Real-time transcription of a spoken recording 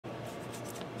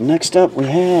Next up we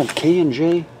have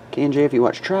K&J. K&J, if you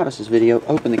watch Travis's video,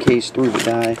 open the case through the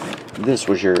die. This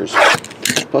was yours.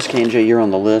 Plus K&J, you're on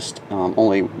the list.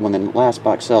 Only when the last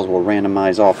box sells, we'll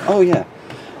randomize off. Oh yeah,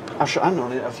 I don't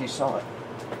know if you saw it.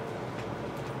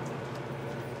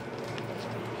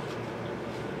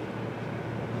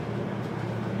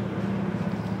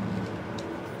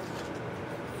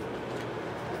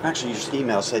 Actually, your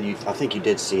email said I think you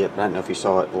did see it, but I don't know if you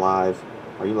saw it live.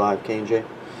 Are you live, K&J?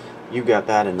 You got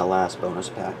that in the last bonus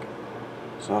pack.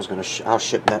 So I was gonna, I'll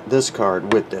ship this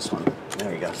card with this one.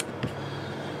 There you go.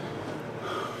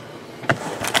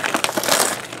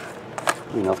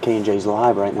 You know if K&J's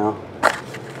live right now.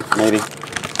 Maybe.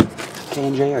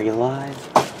 K&J, are you live?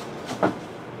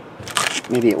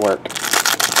 Maybe it worked.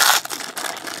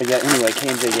 But yeah, anyway,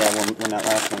 K&J, yeah, when that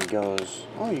last one goes.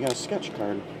 Oh, you got a sketch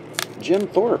card. Jim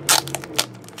Thorpe.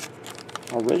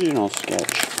 Original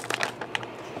sketch.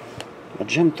 A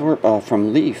Jim Thorpe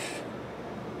from Leaf.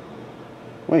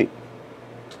 Wait.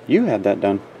 You had that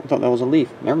done. I thought that was a Leaf.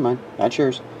 Never mind. That's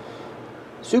yours.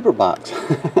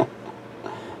 Superbox.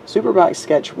 Superbox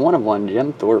sketch 1 of 1,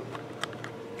 Jim Thorpe.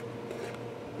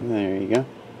 There you go.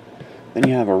 Then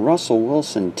you have a Russell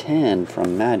Wilson 10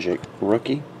 from Magic,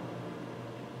 rookie.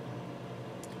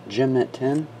 Gymnet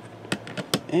 10.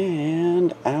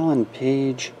 And Alan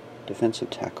Page, defensive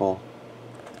tackle,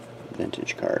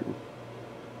 vintage card.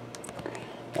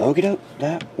 Okie doke,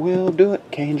 that will do it,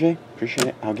 K&J. Appreciate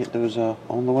it. I'll get those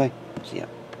on the way. See ya.